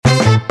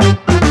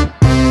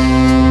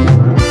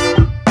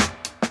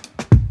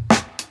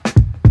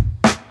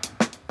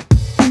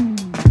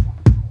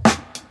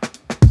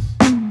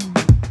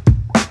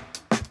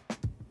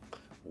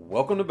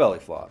Belly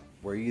Flop,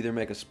 where you either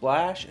make a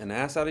splash, an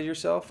ass out of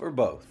yourself, or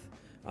both.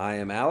 I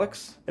am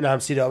Alex. And I'm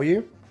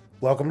CW.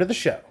 Welcome to the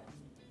show.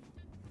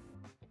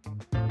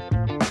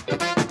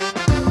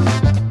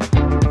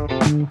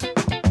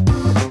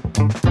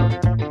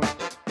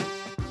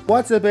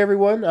 What's up,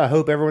 everyone? I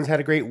hope everyone's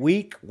had a great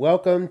week.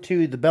 Welcome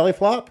to the Belly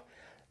Flop.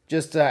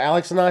 Just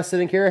Alex and I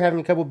sitting here having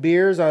a couple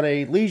beers on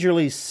a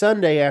leisurely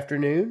Sunday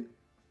afternoon.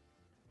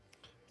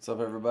 What's up,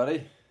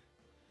 everybody?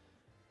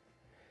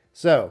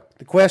 So,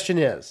 the question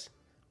is,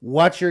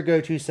 what's your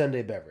go-to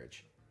Sunday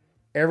beverage?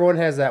 Everyone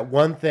has that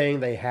one thing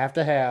they have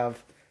to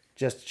have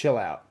just to chill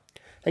out.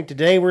 I think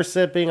today we're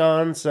sipping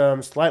on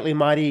some Slightly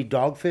Mighty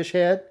Dogfish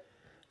Head,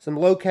 some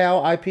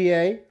low-cal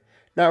IPA.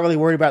 Not really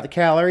worried about the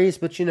calories,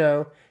 but you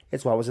know,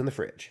 it's what was in the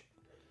fridge.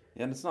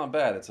 Yeah, and it's not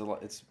bad. It's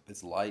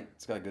light.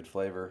 It's got good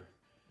flavor.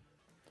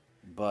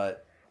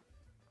 But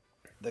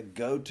the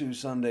go-to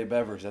Sunday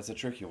beverage, that's a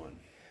tricky one.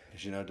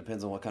 Because, you know, it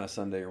depends on what kind of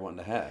Sunday you're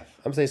wanting to have.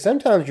 I'm saying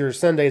sometimes your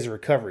Sunday's a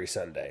recovery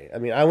Sunday. I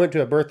mean, I went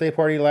to a birthday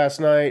party last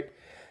night.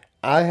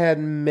 I had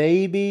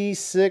maybe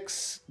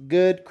 6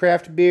 good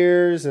craft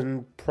beers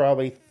and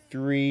probably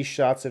 3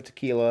 shots of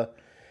tequila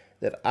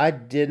that I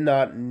did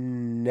not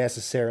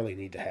necessarily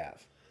need to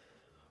have.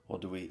 Well,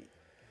 do we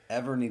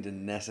ever need to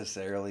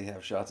necessarily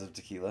have shots of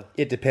tequila?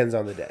 It depends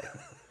on the day.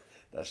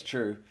 That's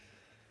true.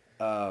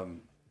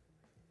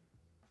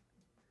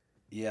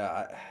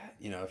 Yeah,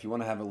 if you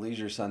want to have a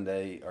leisure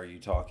Sunday, are you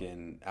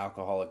talking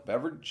alcoholic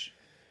beverage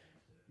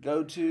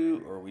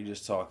go-to, or are we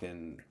just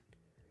talking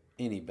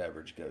any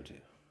beverage go-to?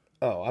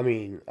 Oh, I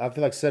mean, I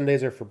feel like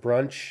Sundays are for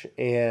brunch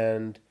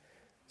and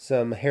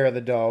some hair of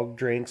the dog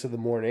drinks of the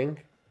morning.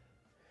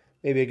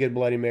 Maybe a good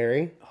Bloody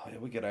Mary. Oh, yeah,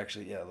 we could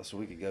actually, so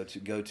we could go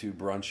to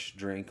brunch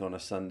drink on a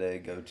Sunday,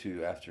 go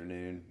to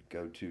afternoon,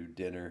 go to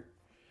dinner.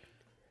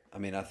 I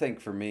mean, I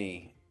think for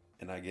me,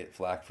 and I get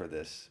flack for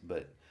this,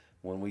 but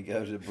when we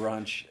go to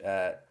brunch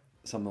at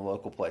some of the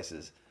local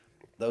places,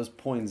 those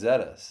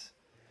poinsettias,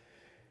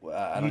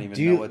 I don't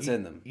even know what's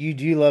in them. You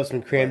do love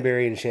some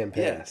cranberry and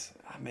champagne. Yes.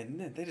 I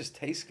mean, they just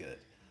taste good.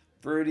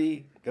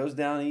 Fruity, goes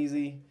down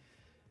easy,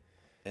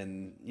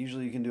 and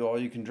usually you can do all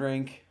you can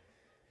drink,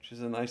 which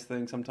is a nice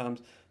thing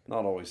sometimes.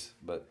 Not always,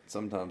 but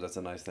sometimes that's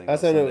a nice thing.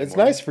 It's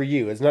nice for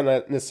you. It's not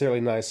necessarily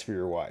nice for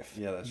your wife.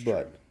 Yeah, that's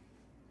true.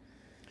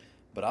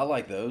 But I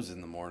like those in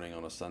the morning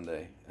on a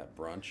Sunday at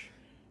brunch.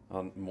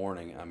 On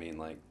morning, I mean,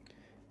 like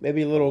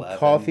maybe a little 11.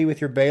 Coffee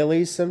with your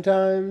Baileys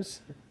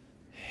sometimes.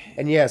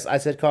 And yes, I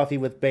said coffee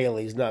with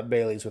Baileys, not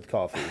Baileys with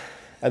coffee.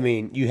 I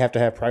mean, you have to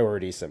have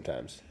priorities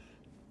sometimes.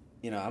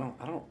 You know,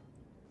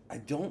 I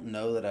don't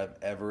know that I've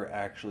ever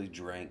actually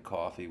drank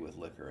coffee with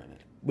liquor in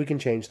it. We can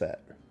change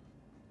that.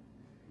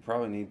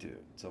 Probably need to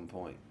at some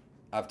point.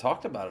 I've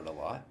talked about it a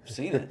lot. I've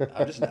seen it.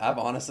 I've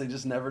honestly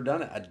just never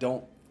done it. I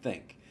don't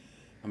think.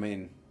 I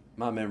mean,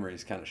 my memory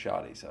is kind of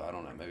shoddy, so I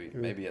don't know.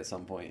 Maybe at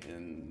some point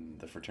in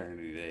the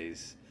fraternity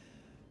days,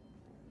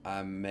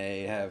 I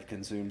may have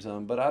consumed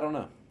some, but I don't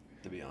know,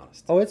 to be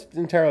honest. Oh, it's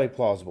entirely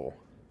plausible.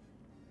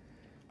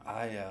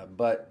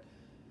 But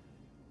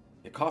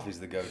coffee's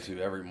the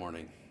go-to every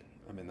morning.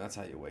 I mean, that's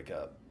how you wake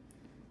up.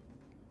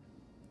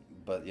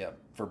 But yeah,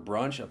 for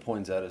brunch, a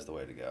poinsettia is the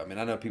way to go. I mean,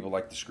 I know people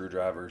like the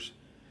screwdrivers,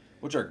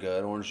 which are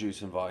good. Orange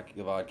juice and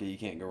vodka, you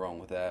can't go wrong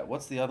with that.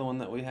 What's the other one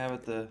that we have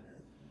at the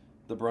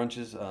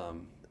brunches?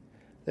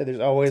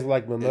 There's always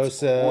like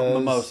mimosas.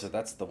 Mimosa,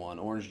 that's the one.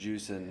 Orange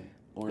juice and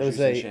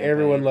champagne.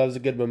 Everyone loves a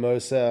good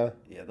mimosa.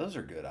 Yeah, those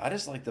are good. I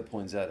just like the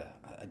poinsettia.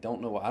 I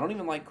don't know why. I don't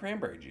even like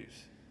cranberry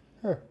juice.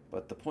 Huh.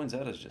 But the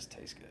poinsettias just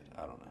taste good.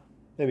 I don't know.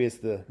 Maybe it's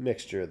the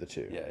mixture of the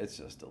two. Yeah, it's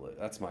just delicious.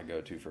 That's my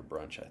go-to for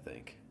brunch, I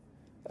think.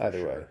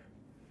 Either way.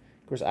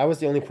 Of course, I was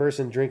the only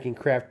person drinking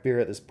craft beer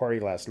at this party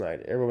last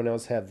night. Everyone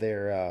else had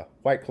their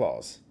White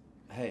Claws.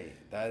 Hey,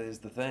 that is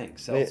the thing.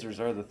 Seltzers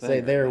are the thing. Say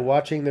they are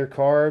watching their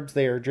carbs.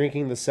 They are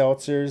drinking the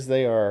seltzers.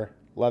 They are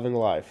loving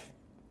life.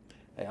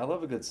 Hey, I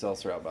love a good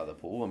seltzer out by the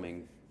pool. I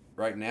mean,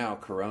 right now,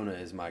 Corona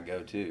is my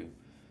go-to.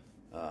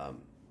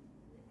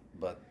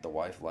 But the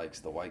wife likes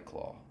the White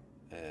Claw.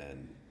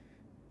 And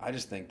I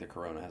just think the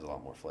Corona has a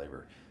lot more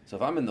flavor. So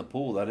if I'm in the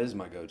pool, that is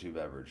my go-to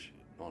beverage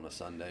on a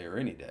Sunday or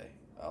any day.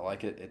 I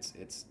like it.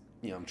 It's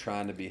I'm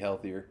trying to be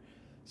healthier,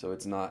 so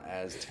it's not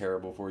as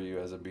terrible for you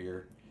as a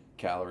beer,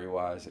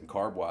 calorie-wise and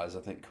carb-wise. I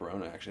think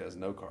Corona actually has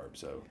no carbs,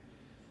 so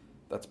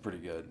that's pretty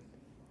good.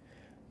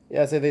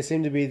 Yeah, so they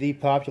seem to be the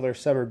popular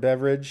summer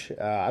beverage.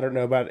 I don't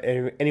know about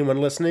anyone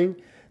listening,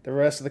 the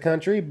rest of the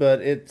country, but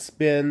it's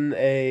been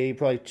a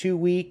probably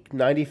 2-week,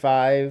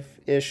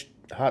 95-ish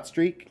hot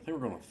streak. I think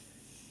we're going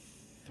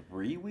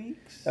 3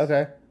 weeks.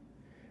 Okay.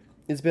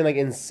 It's been like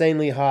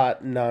insanely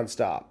hot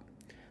nonstop.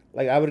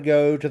 Like I would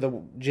go to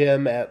the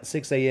gym at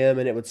 6 a.m.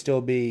 and it would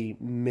still be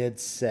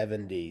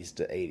mid-70s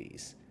to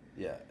 80s.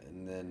 Yeah,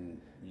 and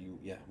then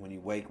when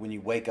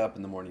you wake up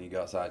in the morning, you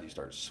go outside, you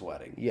start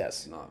sweating. Yes.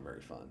 It's not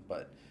very fun,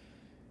 but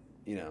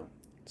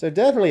So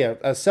definitely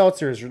a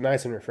seltzer is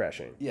nice and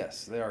refreshing.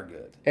 Yes, they are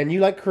good. And you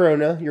like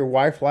Corona. Your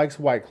wife likes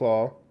White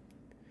Claw.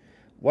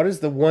 What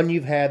is the one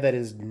you've had that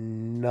is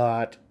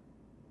not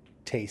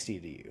tasty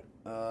to you?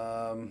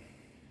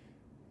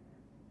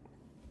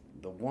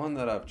 The one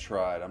that I've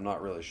tried, I'm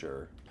not really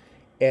sure.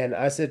 And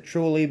I said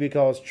Truly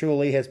because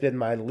Truly has been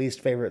my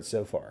least favorite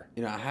so far.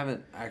 You know, I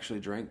haven't actually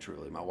drank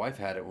Truly. My wife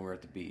had it when we were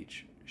at the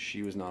beach.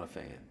 She was not a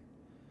fan.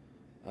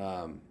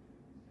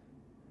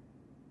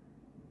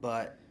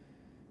 But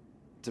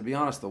to be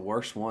honest, the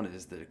worst one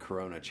is the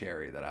Corona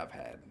Cherry that I've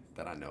had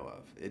that I know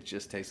of. It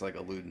just tastes like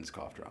a Luden's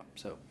cough drop.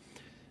 So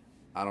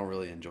I don't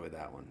really enjoy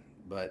that one.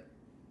 But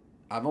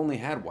I've only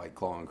had White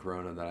Claw and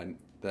Corona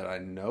that I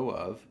know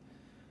of.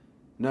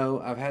 No,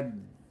 I've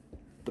had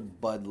the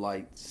Bud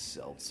Light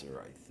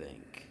Seltzer, I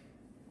think.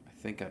 I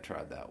think I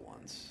tried that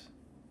once.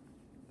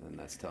 And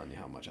that's telling you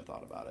how much I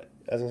thought about it.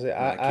 I was going to say,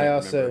 And I can't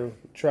also remember.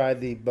 tried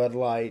the Bud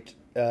Light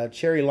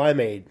Cherry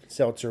Limeade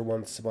Seltzer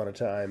once upon a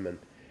time, and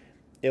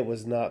it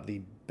was not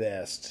the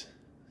best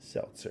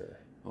seltzer.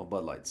 Well,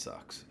 Bud Light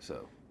sucks,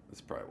 so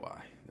that's probably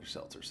why. Their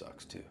seltzer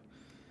sucks, too.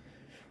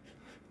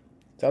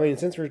 So, I mean,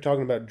 since we're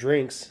talking about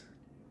drinks,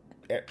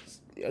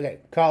 okay,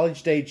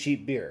 college day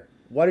cheap beer.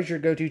 What is your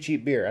go-to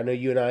cheap beer? I know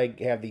you and I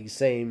have the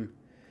same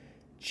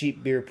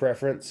cheap beer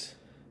preference.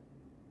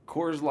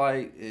 Coors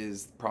Light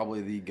is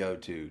probably the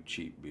go-to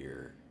cheap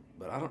beer,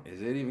 but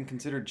is it even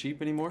considered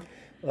cheap anymore?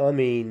 Well, I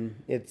mean,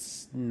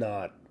 it's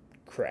not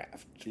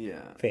craft.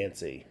 Yeah.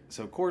 Fancy.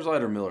 So Coors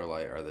Light or Miller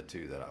Lite are the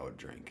two that I would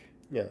drink.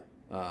 Yeah.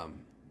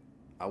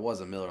 I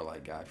was a Miller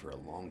Lite guy for a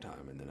long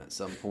time, and then at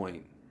some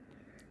point,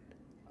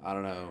 I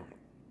don't know,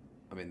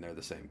 I mean, they're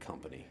the same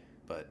company,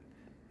 but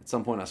at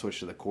some point I switched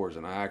to the Coors,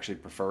 and I actually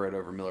prefer it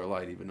over Miller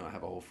Lite, even though I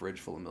have a whole fridge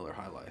full of Miller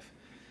High Life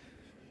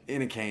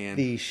in a can.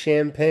 The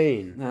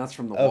champagne No, that's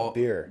from the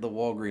beer. The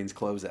Walgreens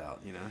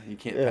closeout. You know, you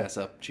can't Yeah. pass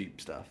up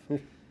cheap stuff.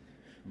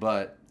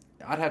 But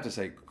I'd have to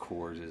say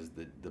Coors is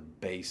the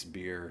base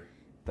beer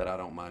that I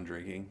don't mind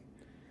drinking.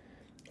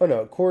 Oh,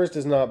 no, Coors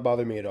does not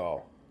bother me at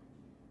all.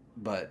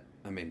 But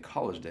I mean,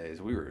 college days,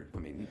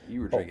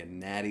 you were drinking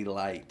Natty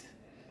Light.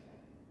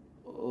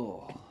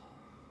 Oh,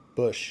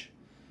 Bush.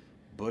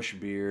 Bush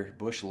beer,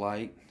 Bush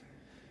Light.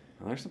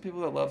 Well, there's some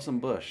people that love some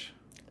Bush.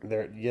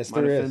 Yes,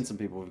 Might there offend is. some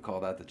people who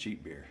call that the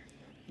cheap beer.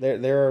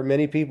 There are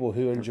many people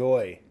who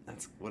enjoy.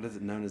 That's what is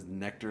it known as,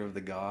 nectar of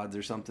the gods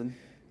or something?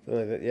 Something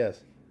like that,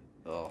 yes.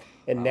 Oh,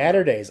 And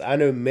Natter Days. I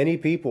know many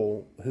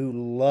people who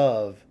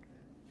love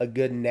a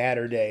good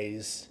Natter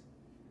Days.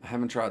 I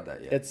haven't tried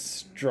that yet. It's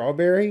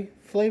strawberry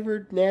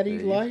flavored Natty Yeah,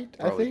 you Light,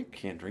 I probably think.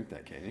 Can't drink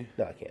that, can you?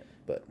 No, I can't.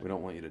 But We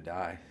don't want you to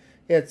die.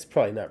 it's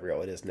probably not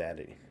real. It is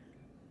Natty.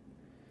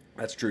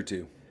 That's true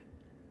too.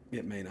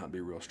 It may not be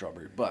real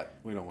strawberry, but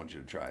we don't want you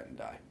to try it and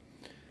die.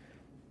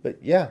 But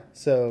yeah,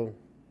 so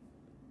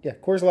yeah,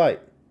 Coors Light.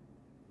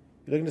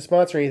 If you're looking to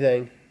sponsor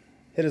anything,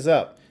 hit us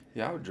up.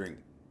 Yeah, I would drink.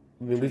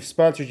 I mean, we've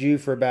sponsored you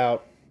for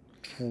about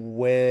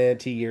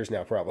 20 years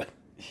now, probably.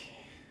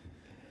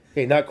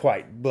 Okay, not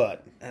quite,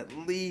 but At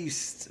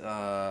least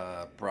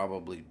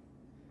probably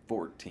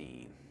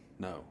 14.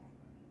 No.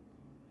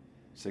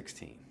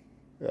 16.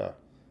 yeah.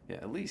 Yeah,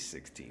 at least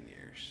 16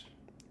 years.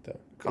 So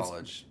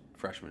College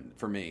freshman.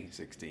 For me,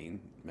 16.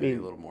 Maybe mean-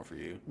 a little more for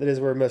you. that is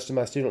where most of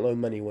my student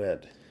loan money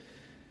went.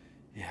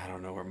 Yeah, I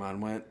don't know where mine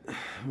went.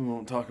 We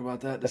won't talk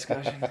about that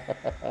discussion.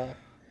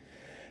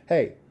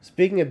 Hey,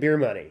 speaking of beer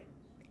money,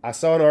 I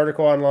saw an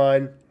article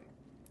online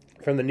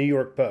from the New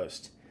York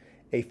Post.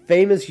 A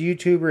famous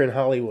YouTuber in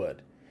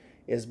Hollywood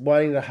is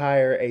wanting to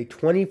hire a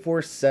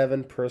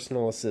 24/7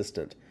 personal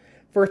assistant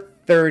for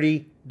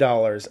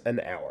 $30 an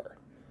hour.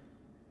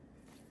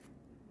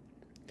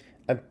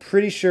 I'm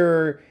pretty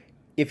sure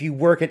if you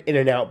work at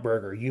In-N-Out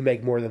Burger, you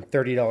make more than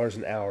 $30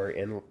 an hour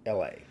in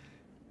LA.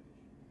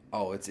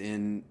 Oh, it's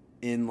in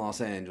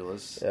Los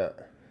Angeles, Yeah.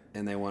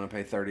 and they want to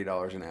pay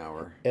 $30 an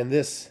hour. And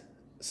this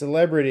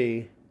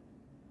celebrity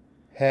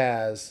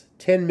has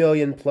 10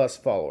 million plus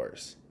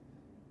followers.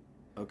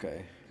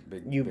 Okay,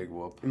 big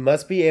whoop.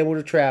 Must be able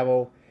to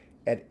travel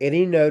at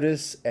any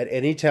notice at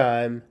any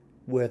time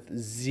with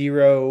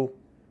zero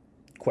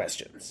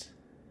questions.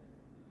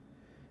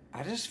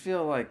 I just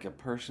feel like a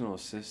personal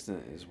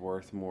assistant is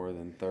worth more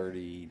than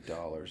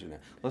 $30 an hour.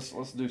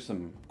 Let's do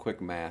some quick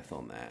math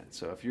on that.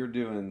 So if you're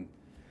doing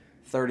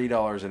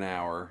 $30 an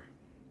hour,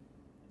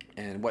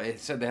 and what it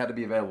said they had to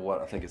be available,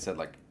 what I think it said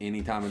like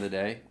any time of the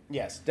day.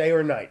 Yes, day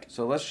or night.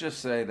 So let's just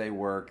say they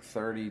work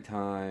 30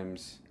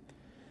 times.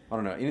 I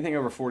don't know. Anything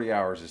over 40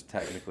 hours is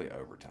technically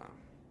overtime.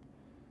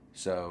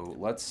 So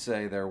let's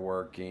say they're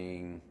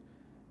working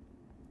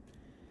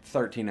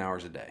 13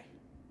 hours a day.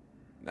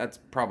 That's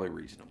probably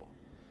reasonable.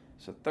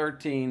 So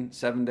 13,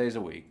 7 days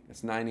a week.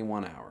 That's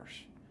 91 hours.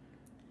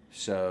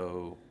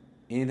 So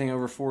anything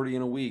over 40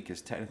 in a week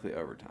is technically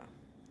overtime.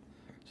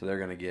 So they're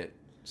going to get,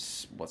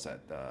 what's that,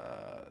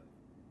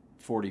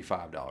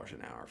 $45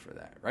 an hour for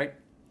that, right?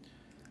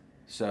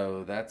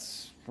 So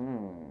that's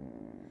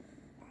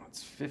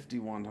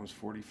 51 times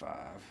 45.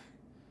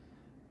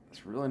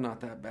 It's really not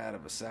that bad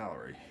of a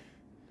salary.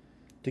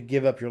 To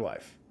give up your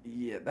life.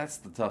 Yeah, that's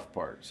the tough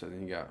part. So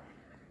then you got...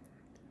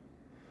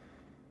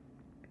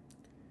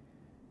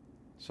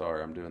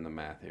 Sorry, I'm doing the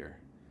math here.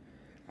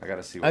 I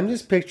gotta see. I'm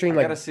just picturing I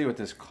like gotta see what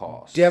this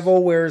costs.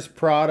 Devil Wears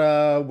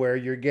Prada, where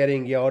you're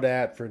getting yelled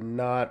at for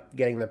not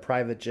getting the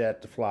private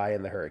jet to fly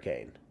in the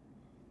hurricane.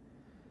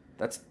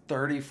 That's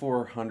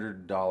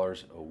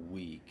 $3,400 a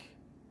week,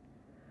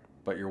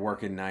 but you're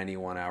working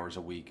 91 hours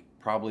a week,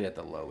 probably at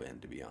the low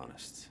end, to be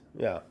honest.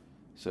 Yeah.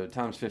 So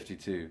times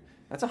 52,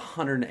 that's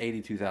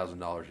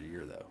 $182,000 a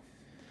year, though.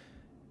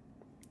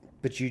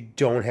 But you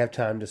don't have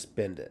time to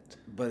spend it.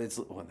 But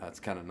that's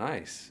kind of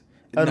nice.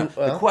 Well,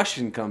 the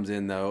question comes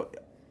in, though.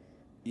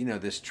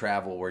 This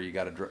travel where you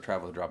got to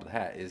travel the drop of the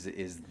hat,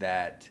 is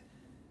that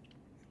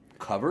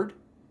covered,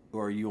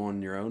 or are you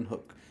on your own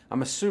hook?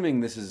 I'm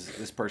assuming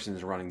this person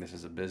is running this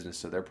as a business,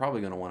 so they're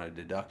probably going to want to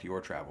deduct your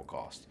travel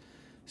cost.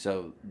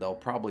 So they'll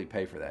probably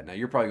pay for that. Now,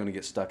 you're probably going to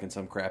get stuck in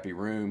some crappy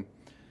room,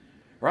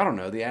 or I don't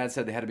know. The ad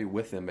said they had to be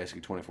with them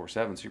basically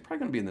 24/7, so you're probably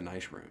going to be in the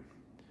nice room.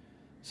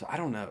 So I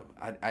don't know.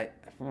 I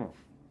don't know.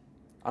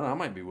 I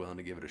might be willing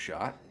to give it a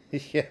shot.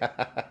 Yeah.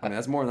 I mean,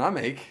 that's more than I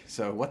make,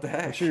 so what the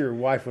heck? I'm sure your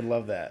wife would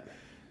love that.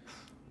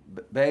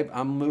 Babe,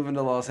 I'm moving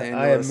to Los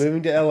Angeles. I am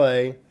moving to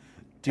LA.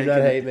 Do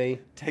not hate me.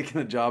 Taking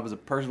a job as a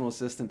personal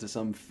assistant to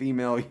some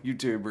female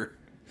YouTuber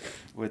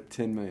with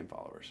 10 million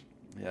followers.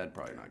 Yeah, that'd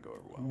probably not go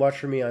over well. Watch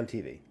for me on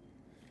TV.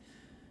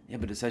 Yeah,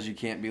 but it says you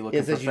can't be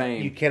looking for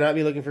fame. You cannot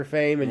be looking for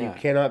fame, and Yeah. you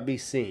cannot be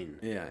seen.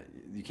 Yeah,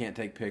 you can't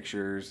take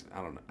pictures.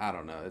 I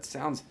don't know. It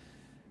sounds.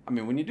 I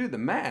mean, when you do the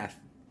math,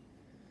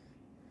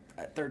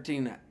 at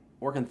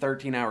working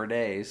 13-hour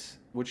days,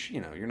 which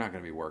you're not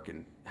going to be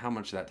working. How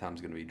much of that time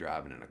is going to be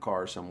driving in a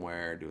car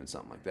somewhere, doing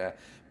something like that?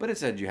 But it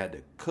said you had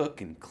to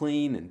cook and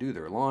clean and do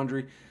their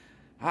laundry.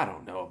 I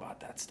don't know about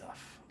that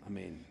stuff. I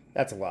mean,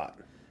 That's a lot.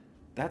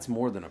 that's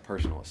more than a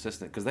personal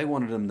assistant, because they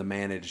wanted them to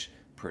manage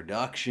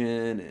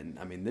production, and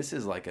I mean, this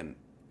is like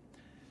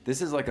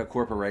a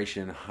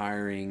corporation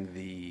hiring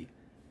the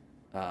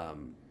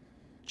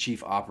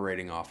chief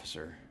operating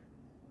officer,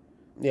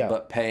 Yeah.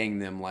 but paying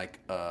them like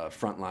a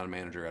frontline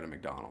manager at a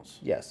McDonald's.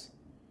 Yes.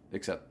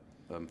 Except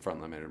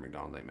frontline manager at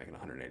McDonald's ain't making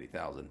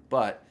 $180,000.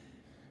 But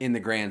in the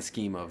grand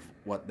scheme of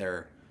what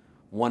they're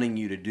wanting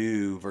you to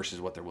do versus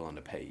what they're willing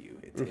to pay you,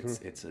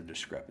 it's a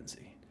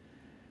discrepancy.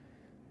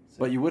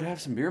 But you would have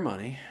some beer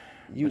money,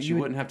 but you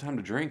wouldn't have time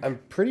to drink. I'm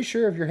pretty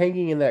sure if you're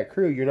hanging in that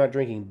crew, you're not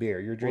drinking beer.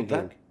 You're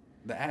drinking.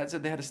 The ad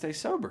said they had to stay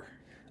sober.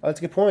 Oh, that's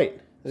a good point.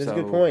 That is a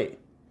good So, point.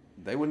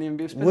 They wouldn't even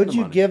be spending Would the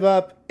you money. give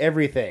up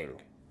everything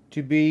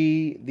to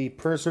be the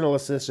personal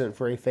assistant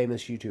for a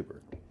famous YouTuber?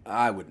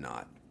 I would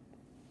not.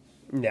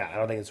 No, I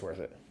don't think it's worth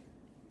it.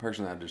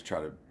 Personally, I'd just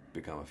try to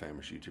become a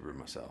famous YouTuber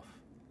myself.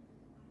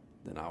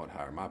 Then I would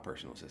hire my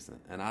personal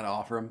assistant, and I'd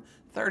offer him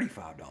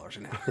 $35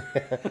 an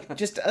hour.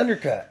 Just to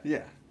undercut.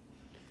 Yeah.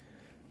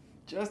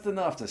 Just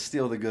enough to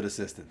steal the good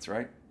assistants,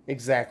 right?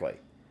 Exactly.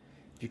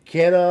 You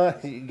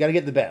got to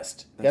get the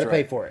best. You got That's to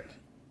pay right. for it.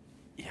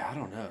 Yeah, I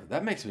don't know.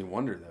 That makes me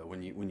wonder, though,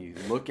 when you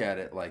look at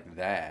it like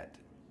that,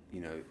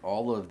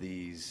 all of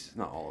these,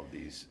 not all of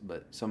these,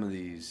 but some of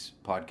these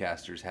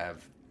podcasters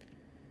have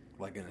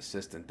like an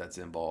assistant that's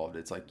involved.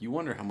 It's like you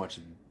wonder how much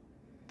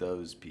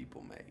those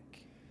people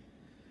make.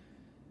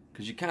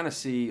 Because you kind of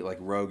see, like,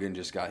 Rogan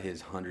just got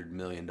his $100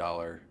 million,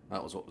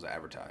 that was what was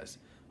advertised,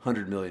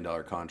 $100 million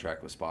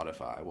contract with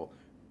Spotify. Well,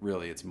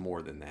 really, it's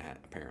more than that,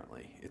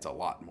 apparently. It's a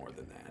lot more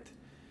than that.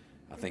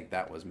 I think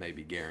that was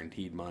maybe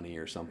guaranteed money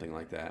or something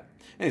like that.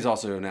 And he's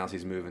also announced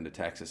he's moving to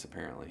Texas,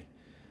 apparently.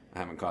 I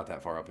haven't caught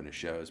that far up in his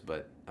shows,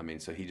 but, I mean,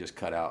 so he just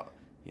cut out,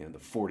 the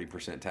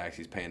 40% tax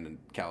he's paying in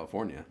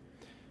California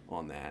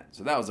on that.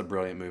 So that was a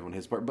brilliant move on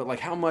his part. But, like,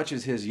 how much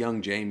is his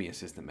young Jamie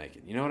assistant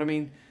making? You know what I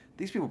mean?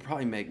 These people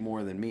probably make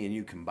more than me and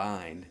you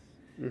combined.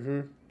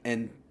 Mm-hmm.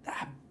 And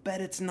I bet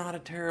it's not a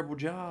terrible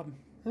job.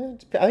 I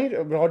think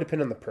it would all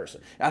depend on the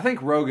person. I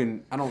think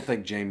Rogan, I don't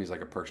think Jamie's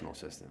like a personal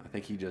assistant. I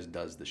think he just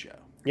does the show.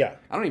 Yeah.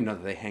 I don't even know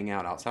that they hang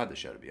out outside the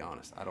show, to be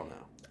honest. I don't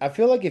know. I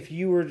feel like if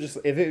you were just,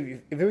 if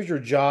it was your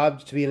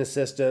job to be an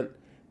assistant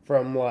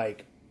from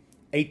like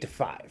 8 to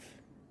 5,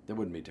 That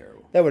wouldn't be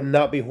terrible. that would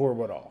not be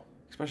horrible at all.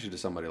 Especially to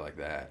somebody like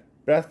that.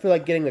 But I feel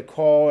like getting a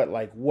call at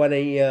like 1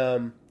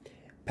 a.m.,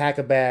 pack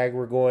a bag,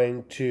 we're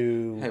going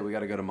to... Hey, we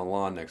got to go to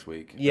Milan next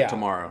week. Yeah. Or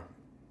tomorrow.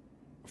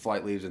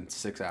 Flight leaves in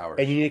 6 hours.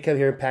 And you need to come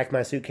here and pack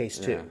my suitcase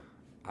too.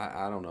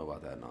 I don't know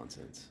about that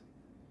nonsense.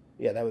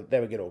 Yeah, that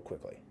would get old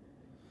quickly.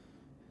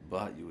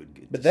 But you would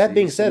get But to that see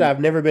being said, some- I've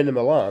never been to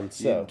Milan,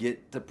 so... You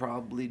get to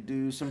probably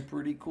do some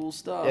pretty cool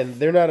stuff. And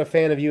they're not a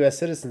fan of U.S.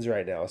 citizens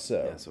right now,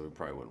 so... Yeah, so we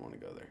probably wouldn't want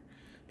to go there.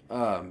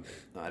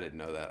 I didn't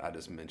know that. I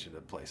just mentioned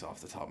a place off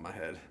the top of my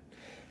head.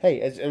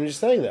 Hey, I'm just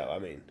saying, though, I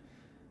mean,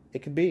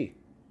 it could be.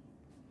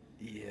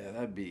 Yeah,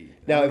 that'd be...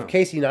 Now, I if don't know.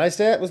 Casey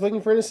Neistat was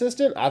looking for an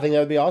assistant, I think that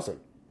would be awesome.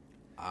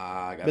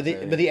 I gotta But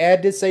say, the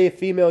ad did say a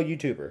female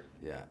YouTuber.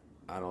 yeah,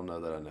 I don't know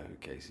that I know who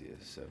Casey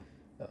is, so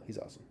Oh, he's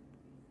awesome.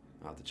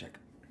 I'll have to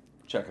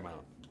check him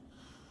out.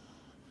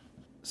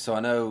 So I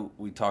know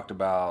we talked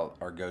about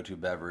our go-to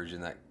beverage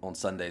and that on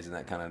Sundays, and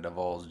that kind of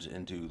divulged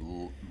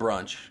into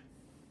brunch.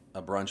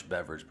 A brunch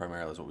beverage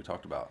primarily is what we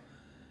talked about.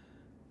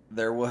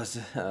 There was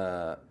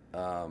a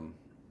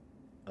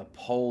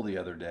poll the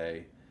other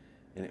day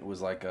and it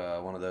was like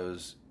one of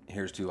those.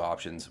 Here's two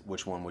options.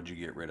 Which one would you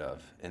get rid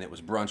of? And it was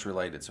brunch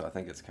related, so I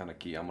think it's kind of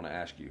key. I'm going to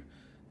ask you,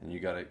 and you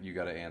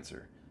gotta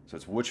answer. So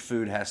it's which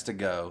food has to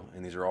go,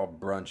 and these are all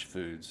brunch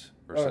foods,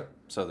 or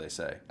so they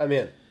say. I'm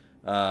in.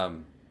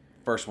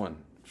 First one: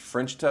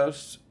 French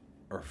toast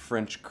or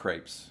French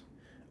crepes.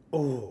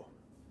 Ooh.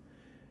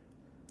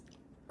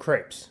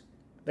 Crepes.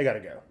 They gotta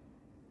go.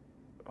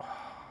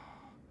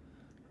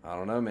 I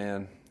don't know,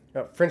 man.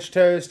 French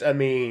toast, I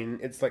mean,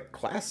 it's like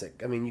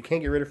classic. I mean, you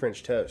can't get rid of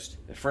French toast.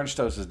 If French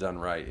toast is done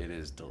right, it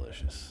is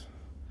delicious.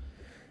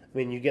 I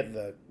mean, you get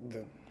the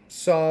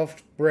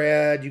soft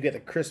bread, you get the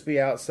crispy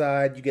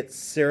outside, you get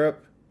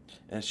syrup.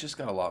 And it's just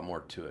got a lot more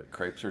to it.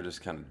 Crepes are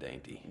just kind of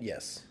dainty.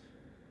 Yes.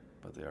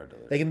 But they are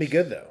delicious. They can be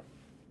good, though.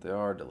 They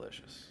are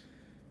delicious.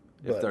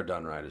 If they're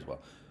done right as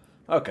well.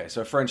 Okay,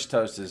 so French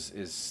toast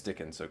is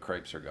sticking, so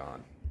crepes are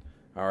gone.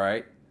 All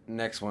right,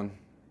 next one.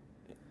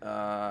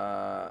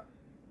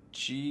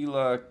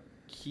 Chilaquiles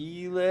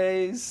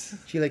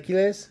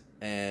Chilaquiles?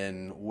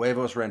 and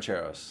huevos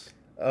rancheros.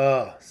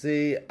 Oh,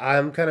 see,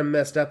 I'm kind of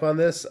messed up on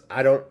this.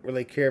 I don't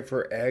really care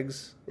for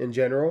eggs in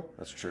general.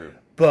 That's true.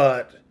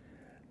 But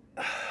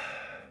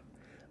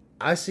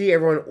I see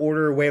everyone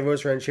order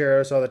huevos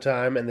rancheros all the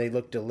time, and they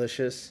look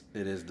delicious.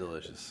 It is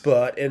delicious.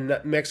 But in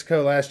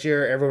Mexico last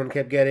year, everyone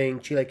kept getting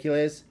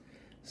chilaquiles.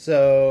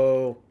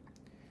 So,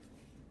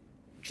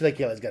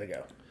 chilaquiles got to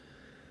go.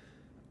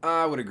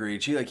 I would agree.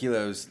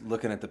 Chilaquiles,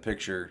 looking at the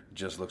picture,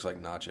 just looks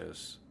like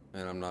nachos.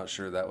 And I'm not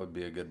sure that would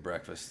be a good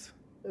breakfast.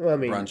 Well, I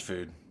mean, brunch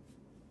food.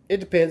 It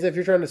depends. If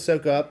you're trying to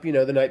soak up, the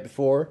night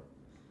before.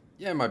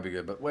 Yeah, it might be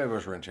good, but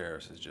huevos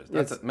rancheros is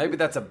just... maybe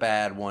that's a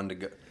bad one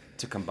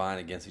to combine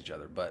against each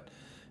other.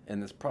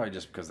 And it's probably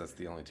just because that's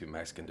the only two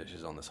Mexican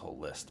dishes on this whole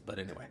list. But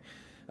anyway,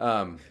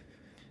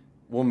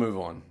 we'll move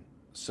on.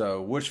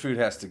 So which food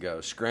has to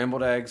go?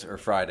 Scrambled eggs or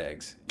fried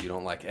eggs? You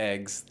don't like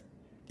eggs.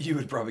 You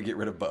would probably get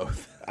rid of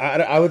both.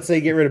 I would say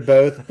get rid of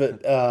both,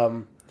 but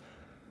I'm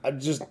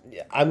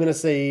going to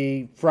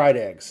say fried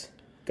eggs.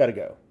 Got to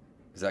go.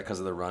 Is that because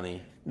of the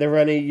runny? The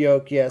runny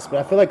yolk, yes, but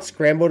I feel like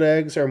scrambled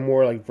eggs are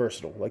more like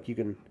versatile. Like you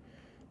can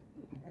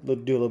do a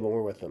little bit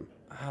more with them.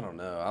 I don't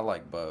know. I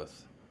like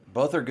both.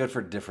 Both are good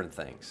for different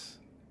things.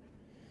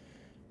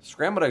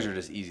 Scrambled eggs are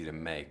just easy to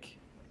make,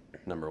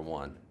 number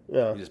one.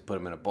 Yeah. You just put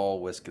them in a bowl,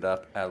 whisk it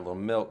up, add a little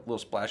milk, a little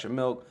splash of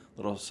milk,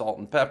 a little salt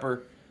and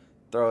pepper,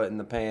 throw it in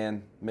the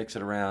pan, mix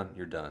it around,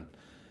 you're done.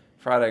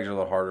 Fried eggs are a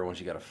little harder once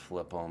you got to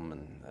flip them,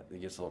 and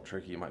it gets a little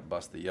tricky. You might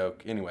bust the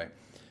yolk. Anyway,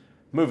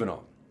 moving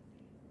on.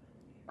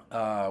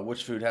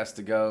 Which food has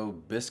to go?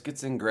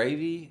 Biscuits and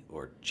gravy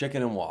or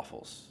chicken and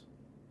waffles?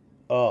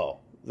 Oh,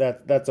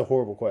 that's a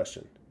horrible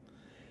question.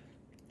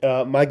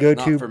 My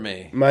go-to Not for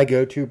me. My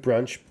go-to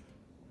brunch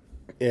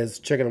is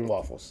chicken and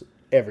waffles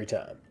every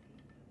time.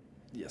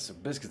 Yeah, so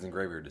biscuits and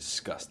gravy are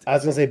disgusting. I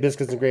was gonna say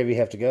biscuits and gravy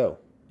have to go.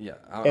 Yeah,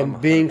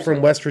 and being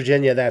from West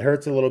Virginia, that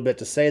hurts a little bit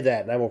to say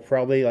that, and I will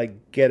probably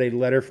get a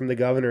letter from the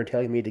governor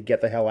telling me to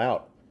get the hell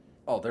out.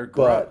 Oh, they're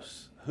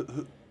gross.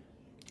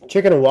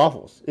 Chicken and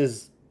waffles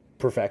is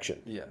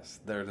perfection. Yes,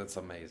 that's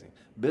amazing.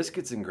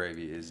 Biscuits and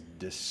gravy is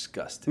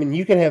disgusting. I mean,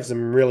 you can have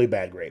some really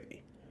bad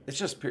gravy. It's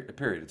just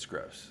period. It's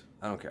gross.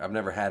 I don't care. I've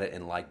never had it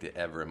and liked it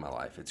ever in my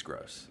life. It's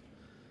gross.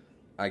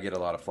 I get a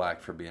lot of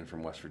flack for being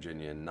from West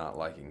Virginia and not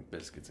liking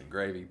biscuits and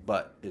gravy,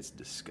 but it's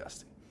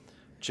disgusting.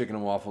 Chicken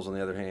and waffles, on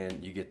the other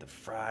hand, you get the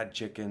fried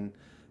chicken,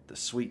 the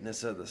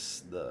sweetness of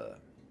the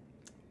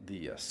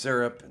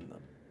syrup and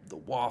the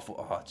waffle.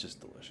 Oh, it's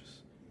just delicious.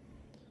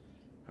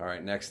 All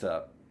right, next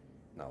up.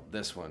 Now,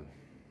 this one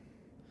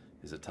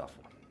is a tough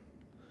one.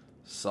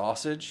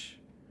 Sausage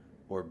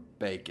or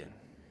bacon?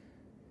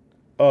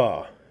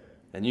 Oh.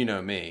 And you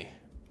know me.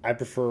 I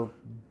prefer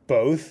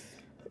both.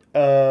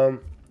 But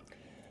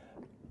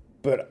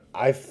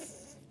I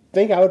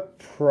think I would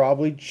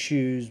probably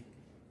choose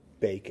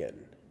bacon.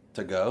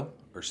 To go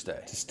or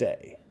stay? To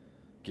stay.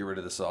 Get rid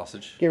of the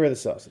sausage? Get rid of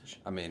the sausage.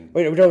 I mean...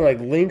 Wait, are we talking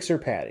like links or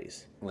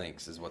patties?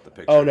 Links is what the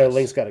picture is. Oh, no,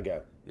 links got to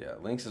go. Yeah,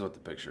 links is what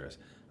the picture is.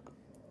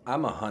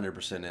 I'm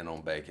 100% in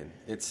on bacon.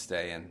 It's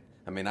staying.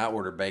 I mean, I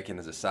order bacon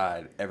as a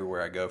side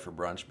everywhere I go for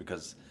brunch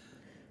because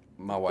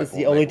my wife It's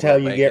the only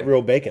time you get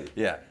real bacon.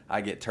 Yeah,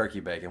 I get turkey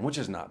bacon, which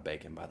is not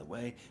bacon, by the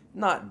way.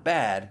 Not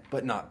bad,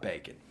 but not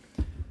bacon.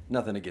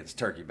 Nothing against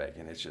turkey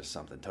bacon. It's just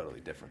something totally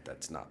different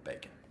that's not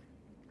bacon.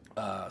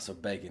 So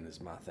bacon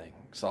is my thing.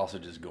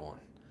 Sausage is gone.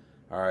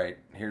 All right,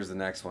 here's the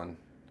next one.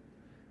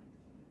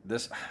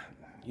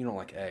 You don't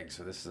like eggs,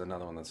 so this is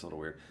another one that's a little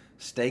weird.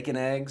 Steak and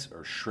eggs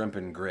or shrimp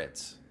and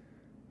grits?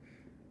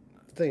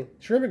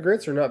 Shrimp and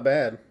grits are not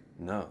bad.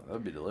 No, that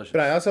would be delicious.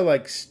 But I also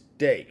like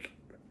steak.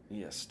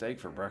 Yeah, steak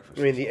for breakfast.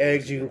 I mean, the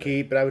eggs you can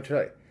keep, but I would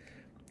try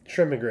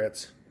shrimp and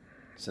grits.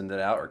 Send it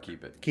out or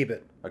keep it? Keep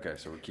it. Okay,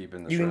 so we're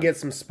keeping the You shrimp. can get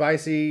some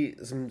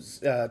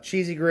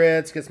cheesy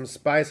grits, get some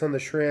spice on the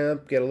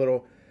shrimp, get a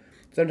little...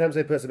 Sometimes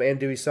they put some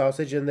andouille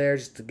sausage in there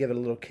just to give it a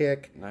little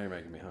kick. Now you're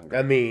making me hungry.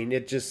 I mean,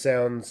 it just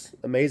sounds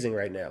amazing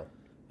right now.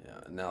 Yeah.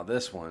 Now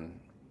this one's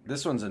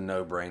a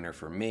no-brainer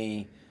for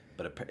me,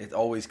 but it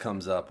always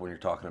comes up when you're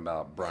talking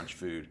about brunch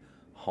food.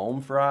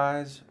 home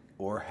fries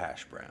or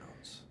hash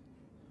browns?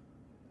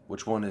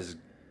 Which one is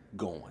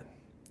going?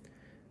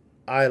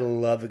 I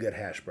love a good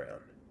hash brown.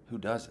 Who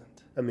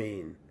doesn't? I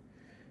mean,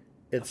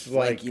 it's The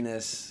like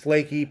flakiness.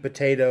 flaky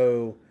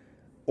potato,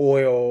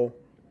 oil,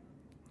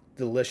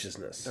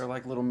 deliciousness. They're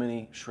like little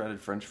mini shredded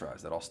French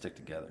fries that all stick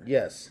together.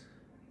 Yes.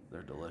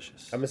 They're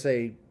delicious. I'm going to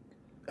say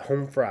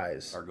home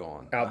fries are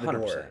gone. out the 100%.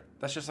 door.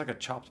 That's just like a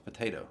chopped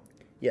potato.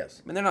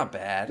 Yes. I mean, they're not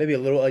bad. Maybe a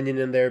little onion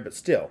in there, but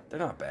still. They're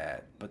not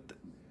bad, but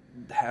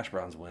the hash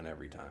browns win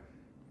every time.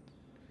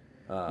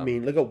 I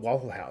mean, look at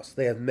Waffle House.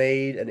 They have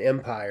made an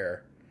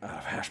empire Out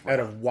of hash out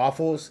browns. of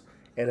waffles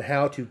and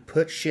how to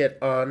put shit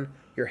on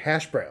your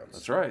hash browns.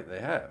 That's right, they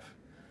have.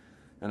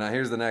 And now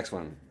here's the next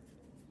one.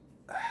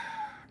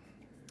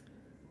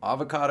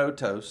 Avocado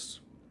toast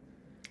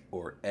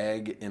or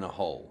egg in a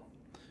hole.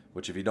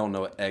 Which, if you don't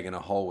know what egg in a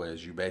hole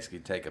is, you basically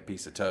take a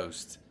piece of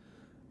toast,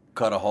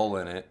 cut a hole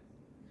in it,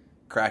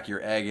 crack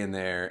your egg in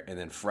there, and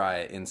then fry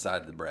it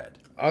inside the bread.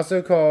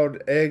 Also called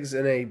eggs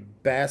in a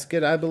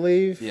basket, I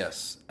believe.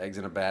 Yes, eggs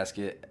in a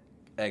basket,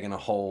 egg in a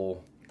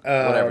hole,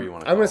 whatever you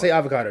want to call it. I'm going to say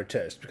avocado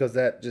toast because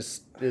that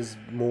just is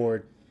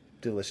more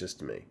delicious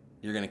to me.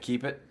 You're gonna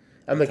keep it.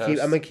 I'm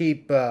gonna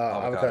keep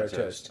avocado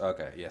toast.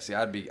 Okay, yeah. See,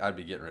 I'd be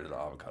getting rid of the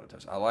avocado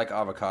toast. I like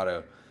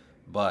avocado,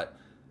 but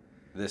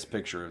this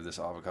picture of this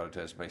avocado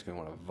toast makes me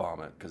want to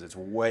vomit because it's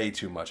way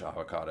too much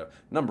avocado.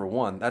 Number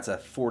one, that's a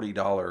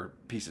 $40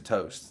 piece of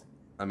toast.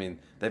 I mean,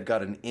 they've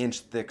got an inch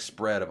thick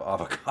spread of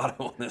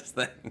avocado on this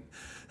thing.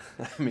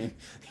 I mean,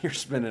 you're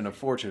spending a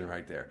fortune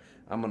right there.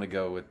 I'm gonna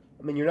go with.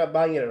 I mean, you're not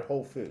buying it at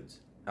Whole Foods.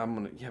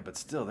 But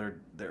still,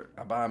 they're.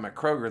 I buy them at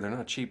Kroger. They're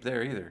not cheap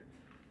there either.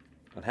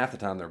 And half the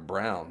time they're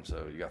brown,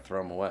 so you got to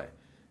throw them away.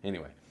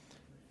 Anyway,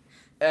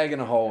 egg in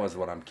a hole is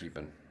what I'm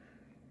keeping.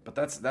 But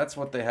that's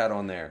what they had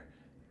on there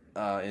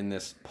in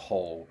this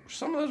poll.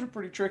 Some of those are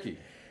pretty tricky.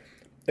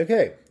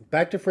 Okay,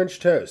 back to French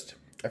toast.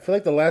 I feel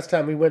like the last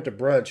time we went to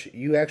brunch,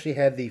 you actually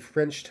had the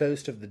French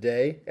toast of the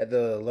day at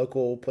the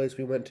local place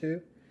we went to.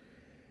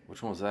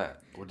 Which one was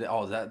that?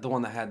 Oh, is that the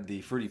one that had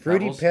the Fruity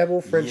Fruity Pebbles?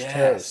 Pebble French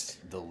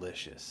toast.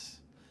 Delicious.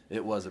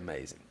 It was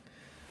amazing.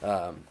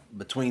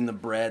 Between the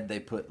bread, they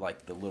put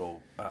like the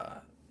little,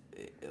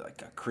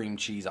 like a cream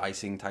cheese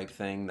icing type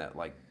thing that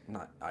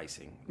not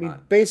icing. I mean,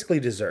 basically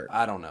dessert.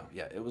 I don't know.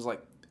 Yeah, it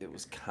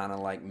was kind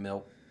of like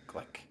milk.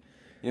 Like,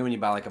 when you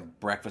buy like a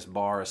breakfast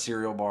bar, a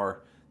cereal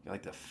bar,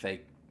 like the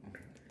fake.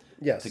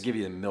 Yes. To give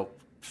you the milk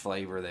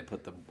flavor, they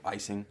put the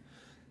icing.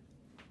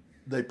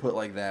 They put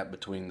like that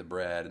between the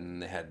bread, and then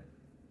they had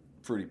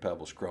Fruity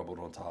Pebbles crumbled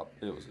on top.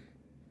 It was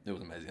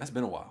amazing. That's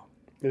been a while.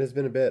 It has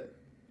been a bit.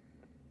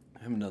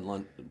 I haven't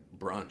done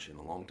brunch in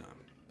a long time.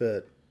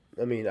 But,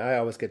 I mean, I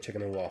always get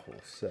chicken and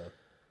waffles, so.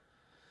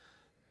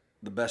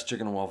 The best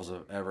chicken and waffles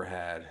I've ever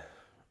had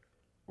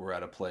were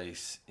at a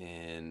place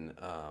in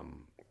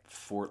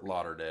Fort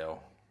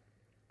Lauderdale.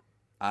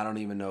 I don't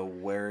even know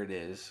where it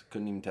is.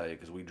 Couldn't even tell you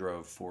because we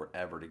drove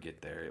forever to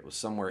get there. It was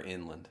somewhere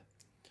inland.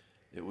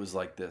 It was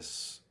like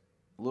this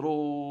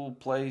little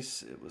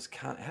place. It was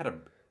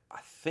I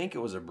think it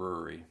was a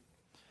brewery.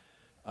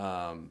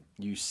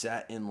 You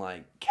sat in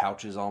like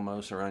couches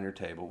almost around your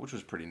table, which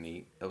was pretty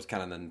neat. That was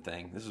kind of the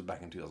thing. This was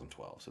back in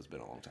 2012, so it's been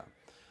a long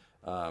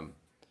time.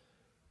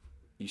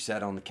 You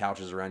sat on the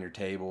couches around your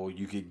table.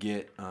 You could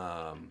get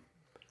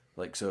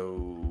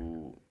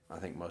I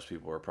think most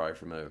people are probably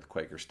familiar with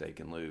Quaker Steak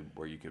and Lube,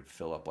 where you could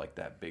fill up like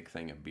that big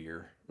thing of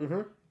beer,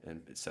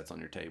 and it sets on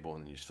your table,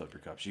 and you just flip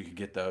your cups. You could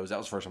get those. That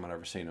was the first time I'd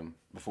ever seen them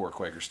before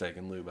Quaker Steak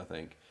and Lube. I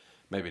think,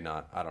 maybe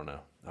not. I don't know.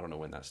 I don't know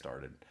when that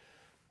started.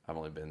 I've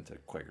only been to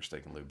Quaker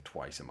Steak and Lube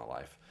twice in my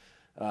life,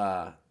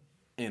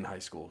 in high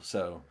school.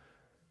 So,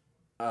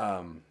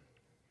 but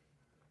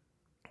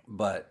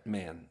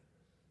man,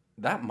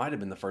 that might have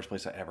been the first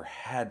place I ever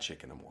had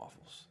chicken and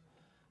waffles.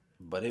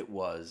 But it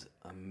was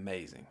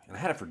amazing, and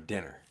I had it for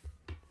dinner.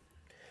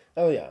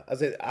 Oh, yeah.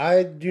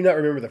 I do not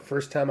remember the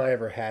first time I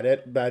ever had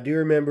it, but I do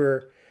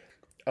remember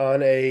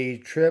on a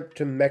trip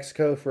to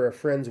Mexico for a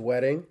friend's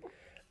wedding,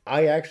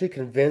 I actually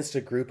convinced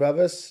a group of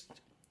us,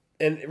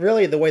 and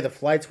really the way the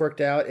flights worked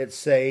out, it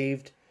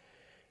saved,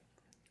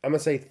 I'm going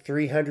to say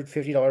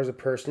 $350 a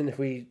person if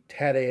we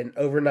had an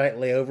overnight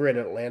layover in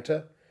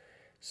Atlanta.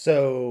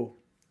 So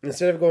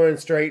instead of going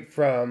straight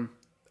from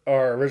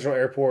our original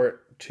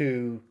airport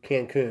to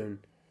Cancun,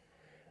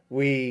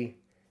 we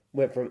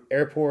went from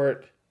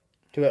airport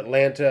to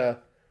Atlanta,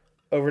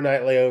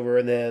 overnight layover,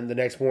 and then the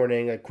next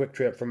morning a quick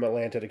trip from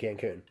Atlanta to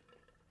Cancun.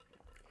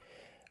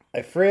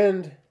 A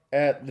friend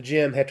at the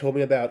gym had told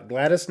me about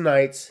Gladys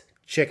Knight's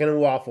Chicken and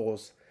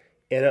Waffles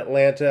in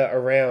Atlanta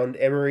around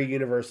Emory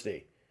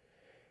University.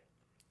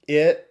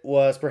 It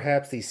was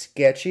perhaps the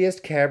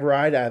sketchiest cab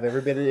ride I've ever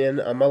been in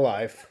my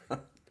life.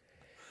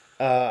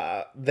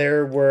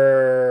 There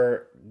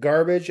were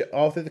garbage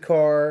all through the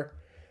car.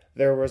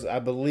 There was, I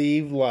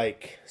believe,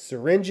 like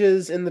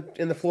syringes in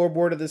the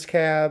floorboard of this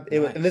cab.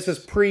 Nice. And this was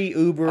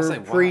pre-Uber,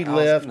 pre-Lyft.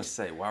 I was going to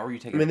say, why were you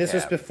taking? I mean, this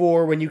was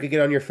before when you could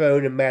get on your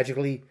phone and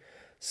magically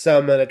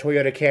summon a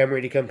Toyota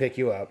Camry to come pick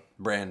you up.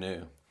 Brand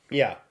new.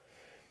 Yeah.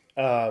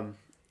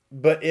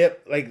 but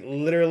it like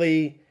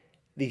literally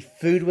the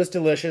food was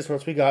delicious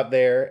once we got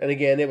there, and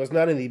again, it was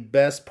not in the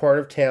best part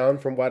of town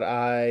from what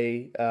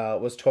I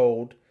was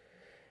told,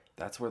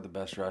 That's where the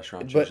best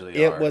restaurants but usually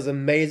it are. was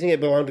amazing. It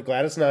belonged to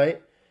Gladys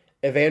Knight.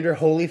 Evander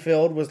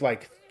Holyfield was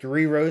like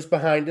 3 rows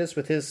behind us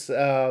with his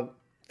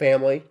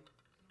family.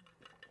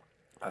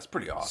 That's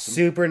pretty awesome.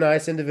 Super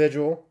nice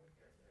individual,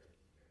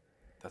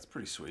 That's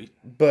pretty sweet.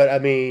 but I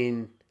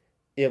mean,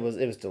 it was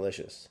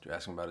delicious. Did you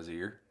ask him about his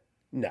ear?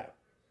 No,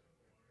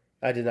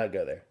 I did not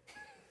go there.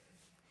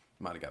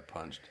 Might have got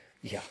punched.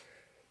 Yeah,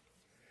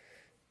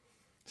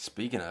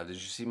 Speaking of, did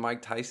you see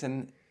Mike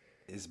Tyson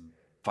is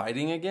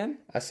fighting again?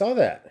 I saw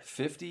that.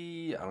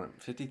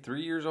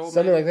 53 years old,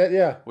 Something maybe? like that.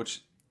 Yeah,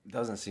 Which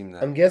doesn't seem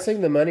that I'm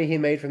guessing the money he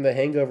made from the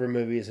Hangover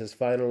movies has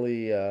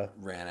finally.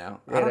 ran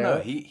out. I Ran don't know.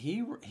 out?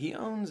 He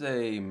owns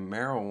a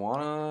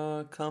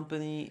marijuana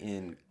company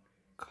in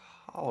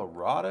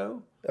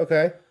Colorado,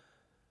 Okay,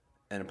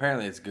 and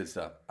apparently it's good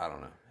stuff. I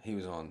don't know. He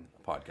was on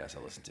a podcast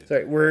I listened to.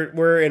 sorry,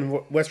 we're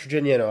in West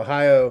Virginia and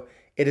Ohio.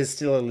 It is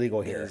still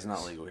illegal here. It is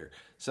not legal here.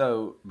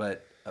 So,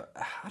 but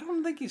I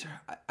don't think he's.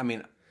 I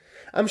mean,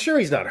 I'm sure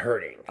he's not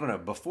hurting. I don't know.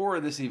 Before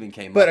this even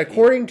came But up,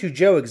 according to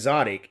Joe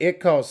Exotic, it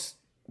costs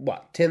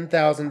what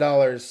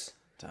 $10,000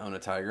 to own a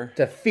tiger.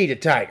 to feed a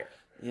tiger.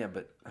 Yeah,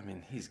 but I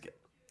mean, he's good,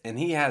 and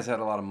he has had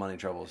a lot of money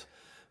troubles.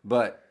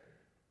 But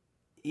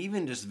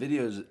even just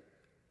videos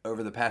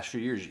over the past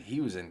few years,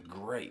 he was in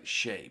great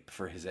shape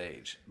for his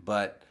age.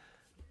 But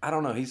I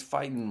don't know. He's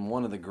fighting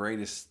one of the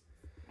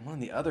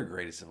other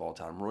greatest of all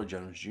time, Roy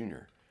Jones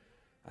Jr.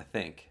 I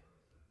think.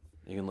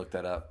 You can look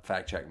that up.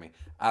 Fact check me.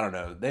 I don't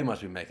know. They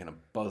must be making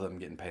both of them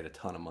getting paid a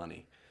ton of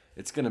money.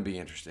 It's going to be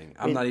interesting.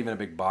 I'm not even a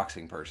big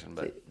boxing person,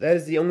 but That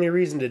is the only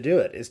reason to do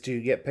it, is to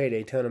get paid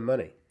a ton of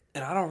money.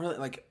 and I don't really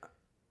like.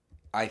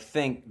 I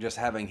think just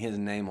having his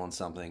name on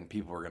something,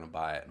 people are going to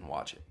buy it and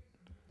watch it,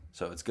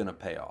 so it's going to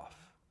pay off.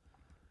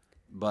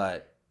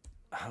 But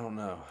I don't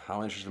know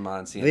how interested am I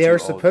in seeing. They are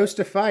supposed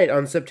to fight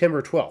on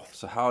September 12th.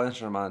 So how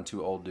interested am I in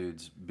two old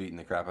dudes beating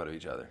the crap out of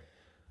each other?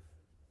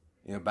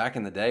 You know, back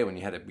in the day when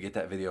you had to get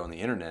that video on the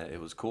internet, it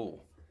was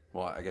cool.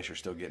 Well, I guess you're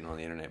still getting on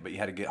the internet, but you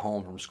had to get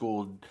home from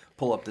school,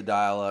 pull up the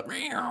dial-up,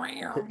 hang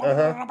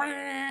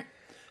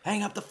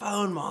up the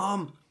phone,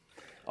 Mom,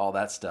 all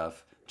that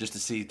stuff, just to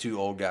see two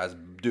old guys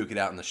duke it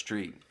out in the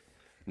street.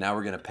 Now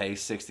we're going to pay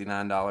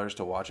 $69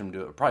 to watch them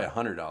do it, probably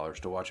 $100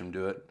 to watch them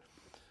do it.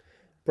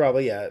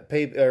 Probably, yeah.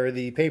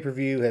 The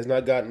pay-per-view has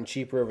not gotten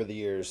cheaper over the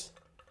years.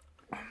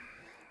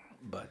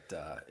 But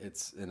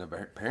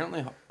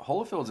apparently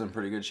Holyfield's in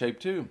pretty good shape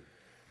too.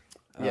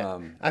 Yeah.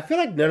 I feel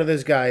like none of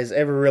those guys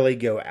ever really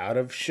go out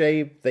of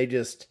shape. They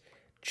just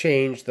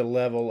change the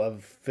level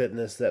of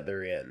fitness that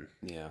they're in.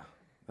 Yeah,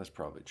 that's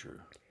probably true.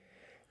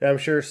 And I'm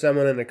sure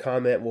someone in a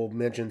comment will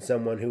mention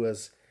someone who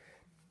has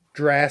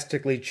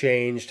drastically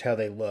changed how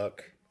they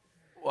look.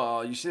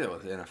 Well, you see that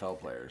with NFL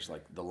players.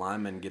 Like the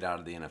linemen get out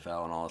of the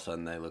NFL and all of a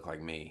sudden they look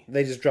like me.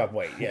 They just drop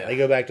weight. Yeah, they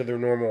go back to their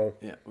normal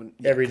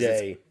every 'cause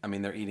day. I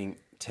mean, they're eating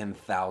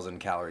 10,000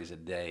 calories a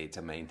day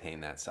to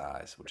maintain that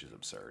size, which is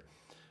absurd.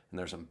 And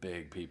there's some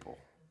big people.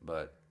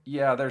 But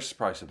yeah, there's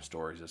probably some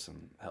stories of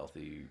some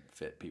healthy,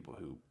 fit people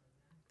who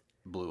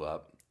blew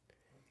up.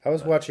 I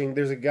was watching,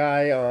 there's a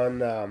guy on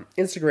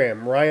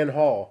Instagram, Ryan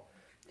Hall.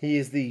 He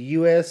is the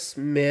U.S.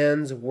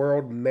 Men's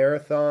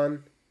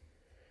Marathon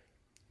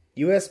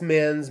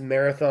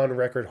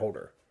record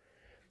holder.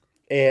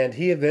 And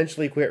he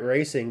eventually quit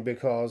racing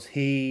because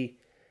he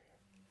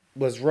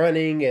was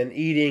running and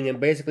eating and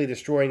basically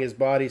destroying his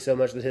body so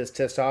much that his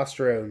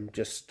testosterone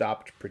just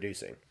stopped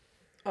producing.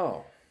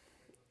 Oh.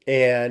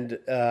 And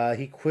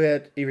he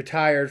quit. He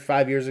retired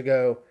 5 years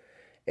ago.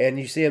 And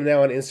you see him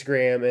now on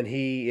Instagram, and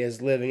he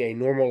is living a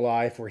normal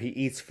life where he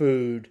eats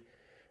food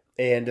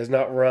and does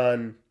not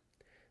run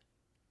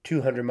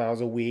 200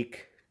 miles a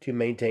week to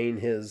maintain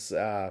his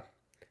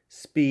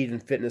speed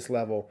and fitness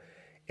level.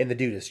 And the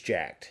dude is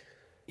jacked.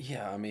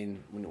 Yeah, I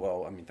mean,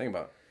 think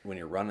about when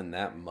you're running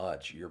that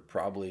much, you're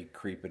probably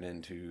creeping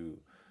into,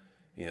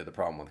 the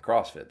problem with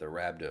CrossFit, the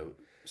rhabdo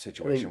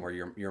situation, where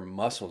your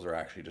muscles are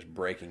actually just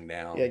breaking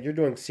down. Yeah, you're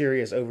doing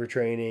serious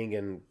overtraining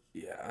and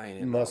I ain't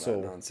into muscle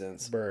all that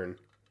nonsense. burn.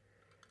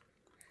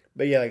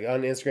 But yeah, like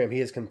on Instagram,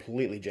 he is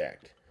completely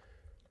jacked.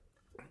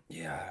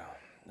 Yeah,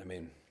 I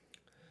mean,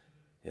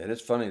 it is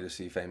funny to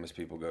see famous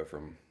people go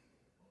from,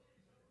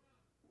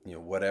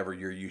 whatever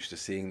you're used to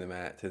seeing them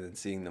at to then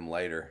seeing them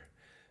later,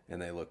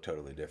 and they look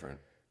totally different.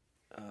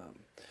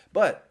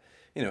 But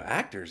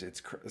actors,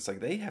 it's like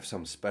they have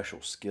some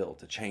special skill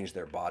to change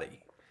their body,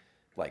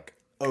 like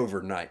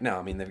overnight. Now,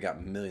 I mean, they've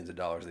got millions of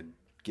dollars. They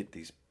get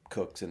these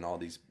cooks and all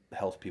these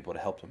health people to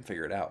help them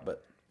figure it out.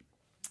 But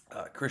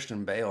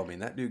Christian Bale, I mean,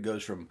 that dude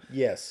goes from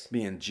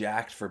being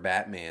jacked for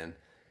Batman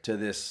to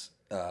this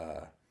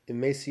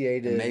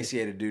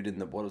emaciated dude in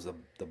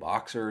the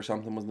Boxer or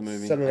something was the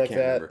movie. Something like I can't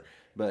that. remember.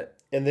 But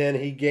and then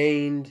he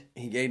gained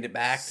it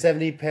back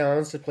 70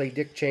 pounds to play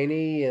Dick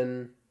Cheney,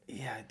 and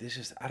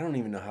I don't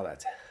even know how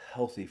that's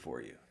healthy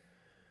for you.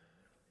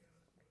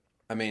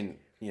 I mean,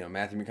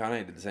 Matthew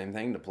McConaughey did the same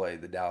thing to play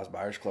the Dallas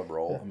Buyers Club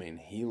role. I mean,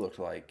 he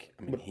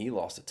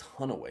lost a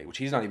ton of weight, which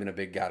he's not even a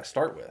big guy to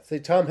start with. See,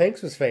 Tom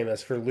Hanks was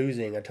famous for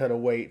losing a ton of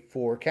weight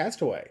for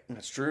Castaway.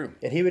 That's true.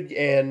 And he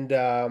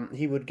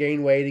would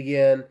gain weight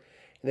again, and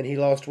then he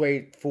lost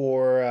weight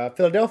for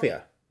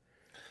Philadelphia.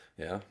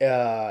 Yeah.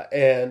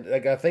 And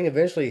like, I think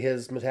eventually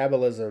his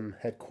metabolism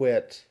had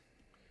quit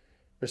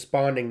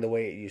responding the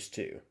way it used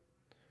to.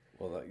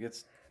 Well,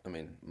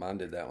 mine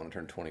did that when I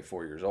turned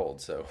 24 years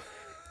old, so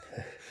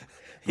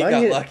He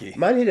got lucky.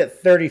 Mine hit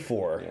at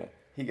 34. Yeah,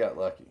 he got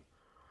lucky.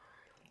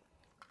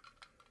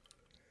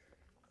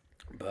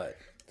 But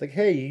it's like,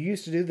 hey, you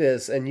used to do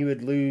this and you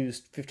would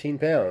lose 15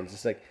 pounds.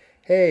 It's like,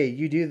 hey,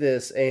 you do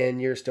this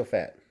and you're still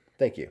fat.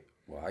 Thank you.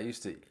 Well, I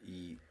used to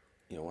eat,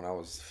 when I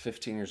was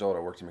 15 years old, I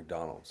worked at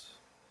McDonald's.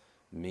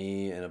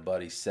 Me and a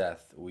buddy,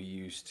 Seth, we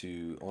used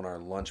to, on our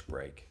lunch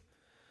break,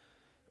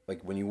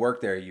 like when you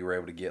work there, you were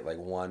able to get like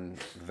one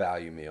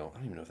value meal. I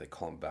don't even know if they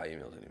call them value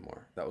meals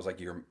anymore. That was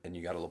like and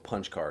you got a little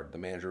punch card. The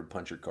manager would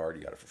punch your card,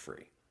 you got it for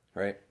free,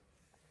 right?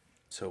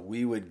 So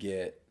we would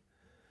get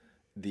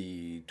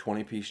the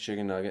 20-piece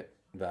chicken nugget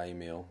value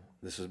meal.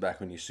 This was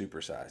back when you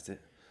supersized it.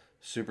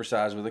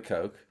 Supersized with a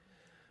Coke.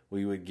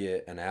 We would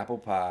get an apple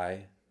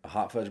pie, a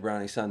hot fudge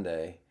brownie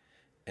sundae,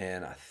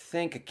 and I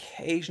think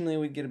occasionally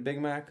we'd get a Big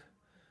Mac.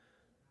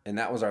 And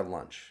that was our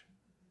lunch.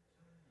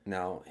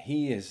 Now,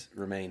 he has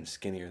remained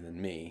skinnier than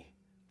me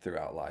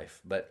throughout life,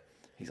 but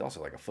he's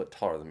also like a foot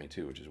taller than me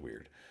too, which is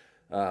weird.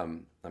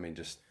 I'm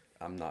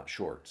not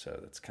short, so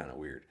that's kind of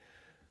weird.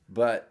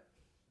 But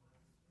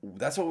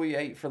that's what we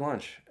ate for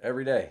lunch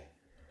every day.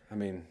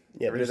 Every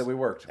day that we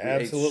worked. We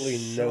absolutely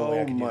ate no way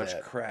I so could do much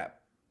that.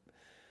 crap.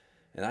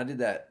 And I did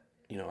that,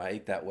 I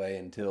ate that way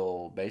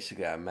until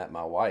basically I met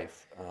my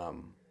wife.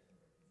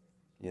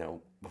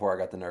 Before I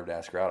got the nerve to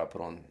ask her out, I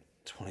put on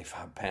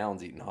 25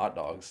 pounds eating hot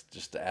dogs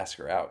just to ask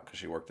her out because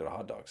she worked at a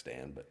hot dog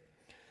stand. But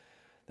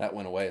that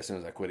went away as soon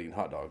as I quit eating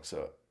hot dogs.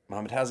 So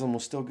my metabolism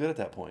was still good at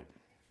that point.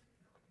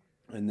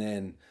 And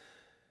then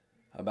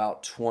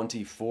about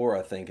 24,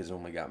 I think, is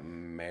when we got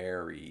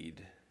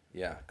married.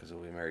 Yeah, because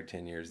we'll be married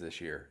 10 years this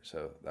year.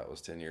 So that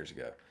was 10 years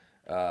ago.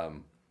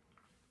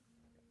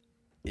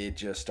 It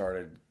just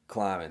started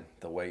climbing.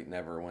 The weight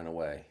never went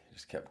away. It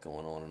just kept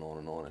going on and on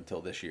and on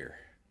until this year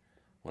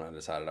when I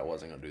decided I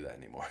wasn't going to do that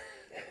anymore.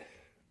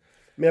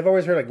 I've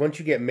always heard, like, once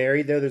you get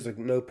married, though, there's, like,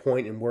 no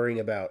point in worrying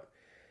about,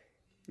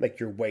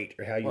 like, your weight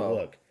or how you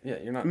look. Yeah,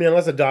 you're not...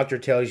 unless a doctor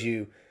tells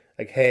you,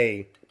 like,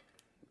 hey,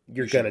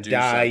 you're going to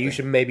die. Something. You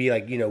should maybe,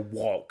 like,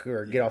 walk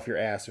or get off your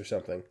ass or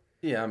something.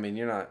 Yeah,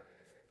 you're not...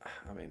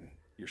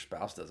 your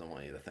spouse doesn't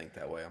want you to think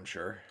that way, I'm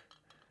sure.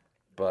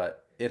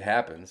 But it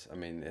happens.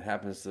 It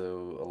happens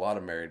to a lot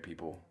of married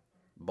people.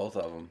 Both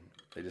of them.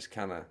 They just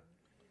kind of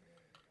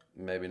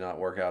maybe not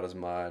work out as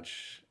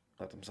much,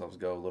 let themselves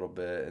go a little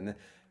bit. And then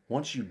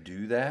once you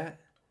do that,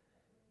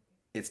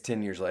 it's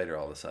 10 years later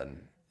all of a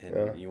sudden.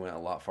 And you went a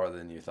lot farther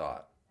than you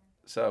thought.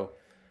 So,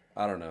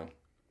 I don't know.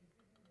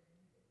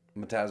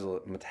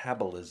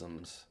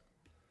 Metabolisms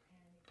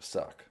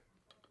suck.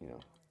 It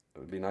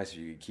would be nice if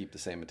you could keep the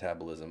same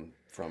metabolism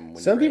from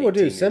when Some you were people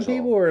do. 18 Some years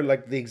people old. are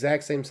like the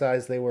exact same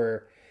size they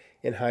were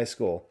in high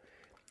school.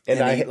 And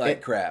eat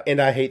like crap.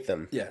 And I hate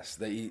them. Yes,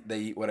 they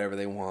eat whatever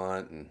they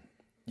want. And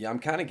yeah, I'm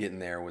kind of getting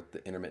there with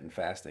the intermittent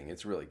fasting.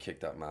 It's really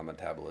kicked up my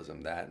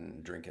metabolism. That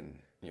and drinking,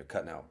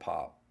 cutting out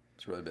pop.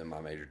 It's really been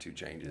my major two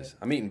changes.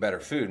 I'm eating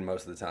better food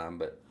most of the time,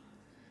 but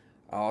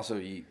I also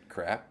eat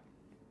crap.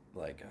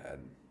 Like I had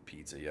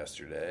pizza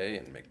yesterday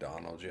and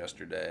McDonald's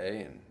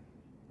yesterday and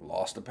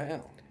lost a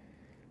pound.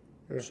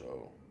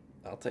 So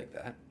I'll take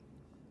that.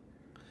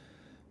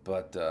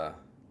 But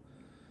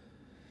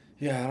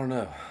yeah, I don't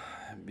know.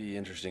 It'd be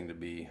interesting to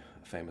be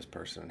a famous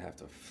person and have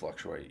to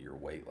fluctuate your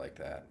weight like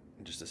that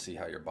just to see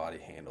how your body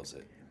handles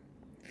it.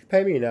 If you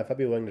pay me enough, I'd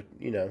be willing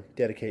to,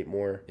 dedicate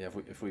more. Yeah,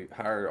 if we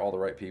hire all the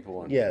right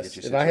people and yes,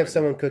 get you if I have situated.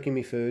 someone cooking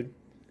me food,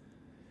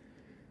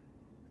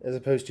 as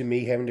opposed to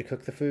me having to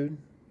cook the food.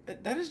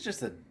 That is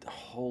just a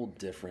whole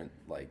different,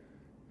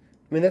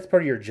 that's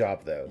part of your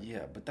job, though.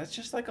 Yeah, but that's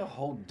just like a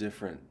whole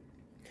different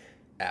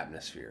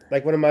atmosphere.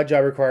 Like, one of my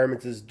job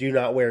requirements is do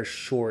not wear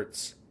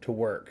shorts to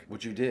work.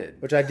 Which you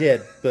did. Which I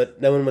did,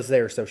 but no one was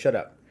there, so shut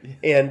up. Yeah.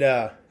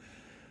 And,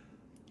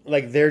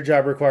 their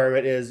job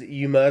requirement is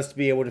you must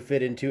be able to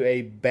fit into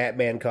a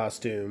Batman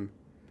costume.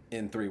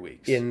 In 3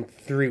 weeks. In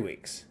 3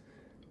 weeks.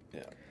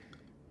 Yeah.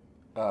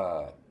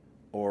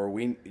 Or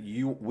we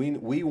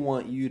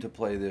want you to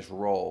play this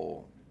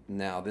role.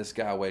 Now, this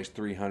guy weighs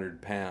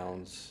 300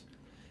 pounds,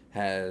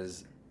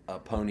 has a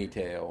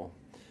ponytail,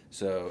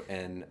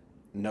 and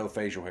no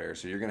facial hair.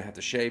 So you're going to have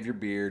to shave your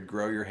beard,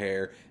 grow your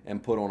hair,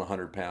 and put on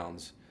 100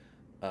 pounds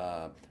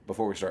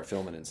before we start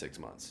filming in 6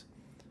 months.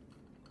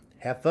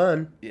 Have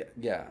fun.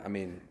 Yeah.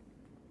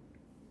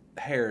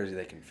 Hair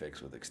they can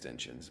fix with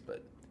extensions,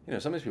 but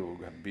some of these people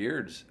who have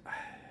beards.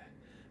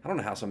 I don't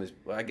know how some of these.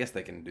 Well, I guess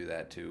they can do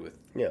that too with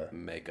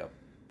makeup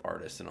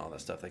artists and all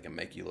that stuff. They can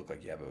make you look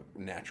like you have a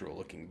natural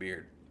looking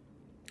beard,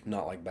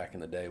 not like back in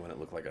the day when it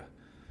looked like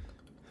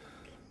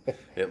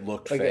It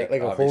looked like fake,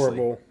 a obviously.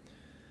 horrible.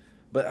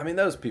 But I mean,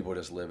 those people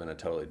just live in a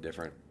totally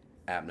different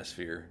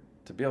atmosphere.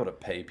 To be able to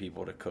pay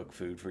people to cook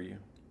food for you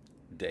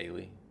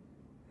daily,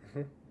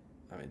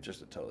 I mean,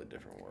 just a totally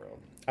different world.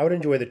 I would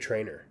enjoy the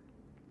trainer.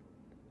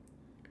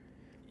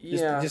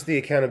 Yeah. Just the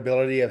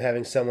accountability of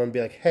having someone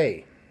be like,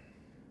 "Hey,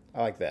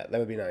 I like that. That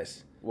would be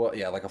nice." Well,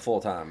 yeah, like a full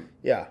time.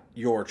 Yeah.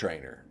 Your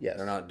trainer. Yes.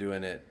 They're not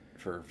doing it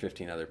for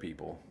 15 other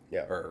people.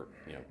 Yeah. Or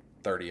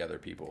 30 other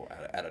people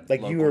at a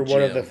Like local you were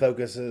one of the gym.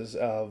 focuses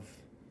of.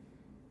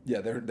 Yeah,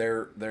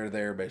 they're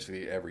there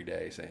basically every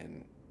day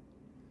saying,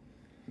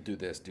 do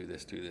this, do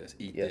this, do this,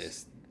 eat Yes.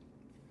 this.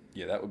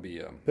 Yeah, that would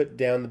be Put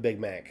down the Big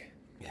Mac.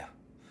 yeah.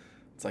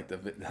 It's like I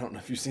don't know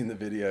if you've seen the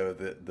video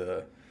that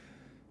the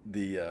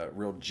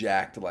real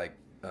jacked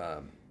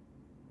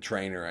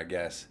trainer, I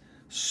guess,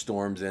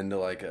 storms into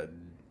like a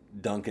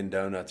Dunkin'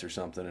 Donuts or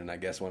something, and I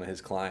guess one of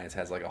his clients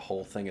has like a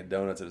whole thing of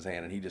donuts in his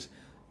hand, and he just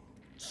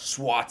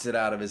swats it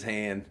out of his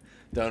hand.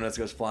 Donuts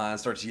goes flying,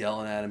 starts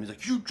yelling at him. He's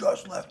like, "You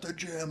just left the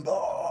gym."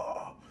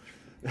 Oh.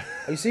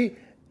 You see,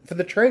 for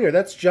the trainer,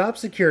 that's job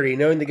security,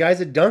 knowing the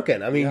guy's at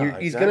Dunkin'. I mean, Yeah,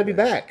 he's going to be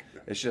exactly. back.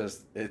 It's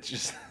just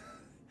it's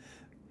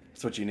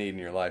what you need in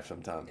your life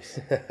sometimes.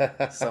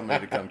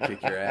 Somebody to come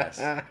kick your ass.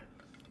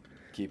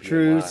 Keep you in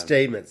True line.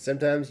 statement.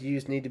 Sometimes you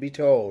just need to be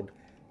told,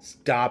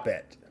 stop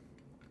it.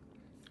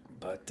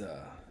 But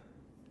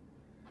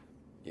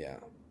yeah,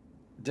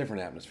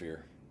 different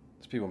atmosphere.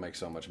 These people make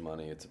so much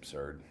money, it's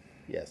absurd.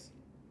 Yes.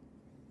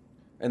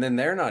 And then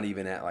they're not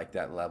even at like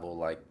that level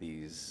like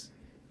these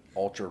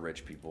ultra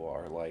rich people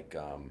are. Like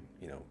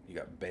you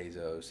got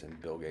Bezos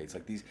and Bill Gates.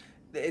 Like these,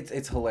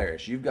 it's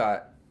hilarious. You've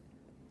got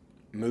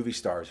movie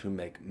stars who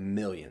make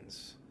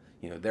millions.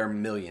 They're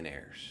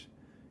millionaires.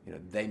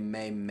 They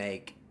may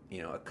make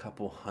a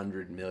couple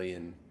 $100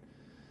 million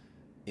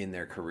in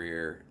their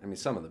career. I mean,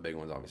 some of the big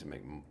ones obviously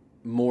make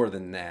more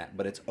than that,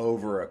 but it's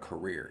over a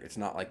career. It's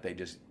not like they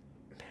just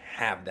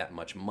have that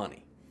much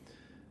money.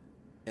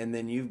 And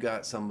then you've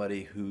got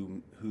somebody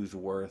who's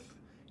worth,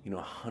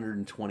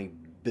 $120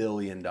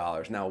 billion.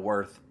 Now,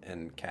 worth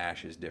and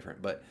cash is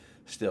different, but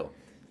still,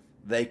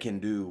 they can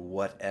do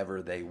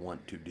whatever they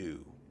want to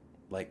do.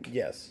 Like,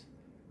 Yes.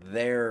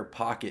 their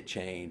pocket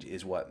change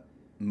is what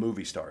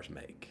movie stars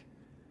make.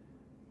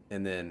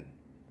 And then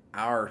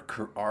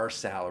our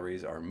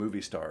salaries are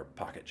movie star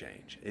pocket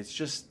change. It is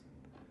just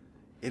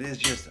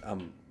a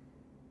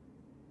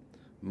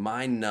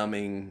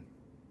mind-numbing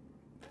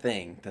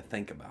thing to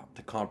think about,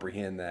 to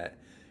comprehend that,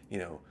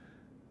 $1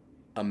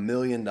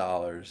 million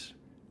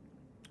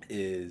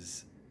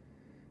is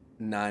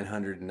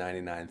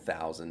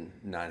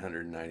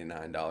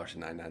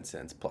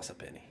 $999,999.99 plus a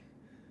penny.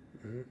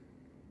 Mm-hmm.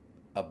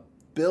 $1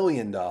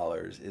 billion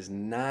is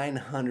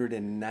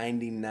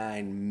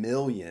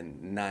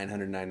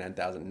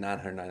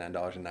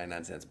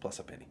 $999,999,999.99 plus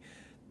a penny.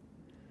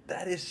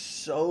 That is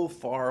so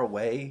far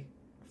away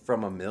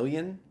from $1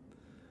 million.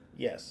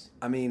 Yes.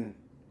 I mean,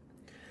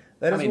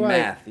 That is why,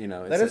 math,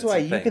 that is why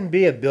you can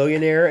be a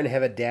billionaire and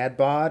have a dad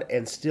bod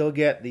and still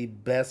get the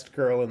best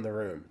girl in the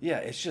room. Yeah,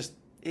 it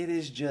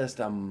is just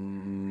a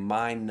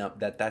mind up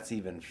that's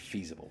even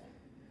feasible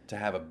to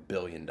have $1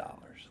 billion.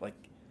 Like,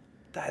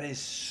 that is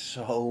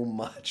so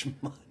much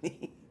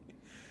money.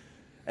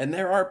 And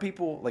there are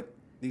people like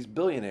these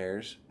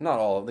billionaires, not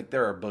all, like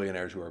there are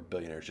billionaires who are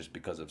billionaires just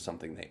because of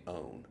something they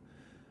own.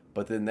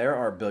 But then there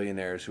are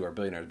billionaires who are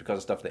billionaires because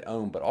of stuff they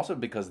own, but also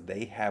because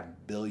they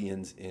have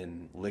billions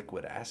in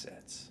liquid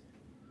assets.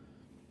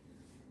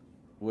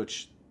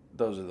 Which,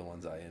 those are the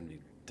ones I envy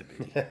to be.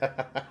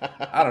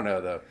 I don't know,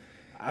 though.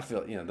 I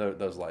feel,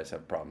 those lives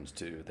have problems,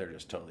 too. They're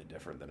just totally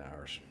different than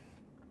ours.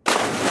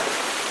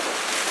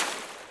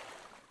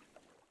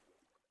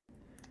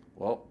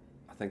 Well,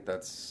 I think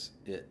that's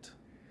it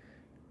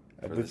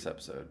for this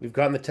episode. We've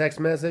gotten the text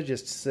message.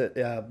 It's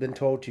been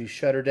told to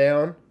shut her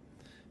down.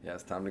 Yeah,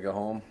 it's time to go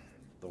home.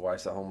 The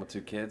wife's at home with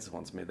 2 kids,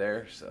 wants me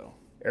there, so.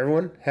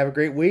 Everyone, have a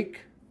great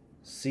week.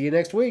 See you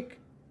next week.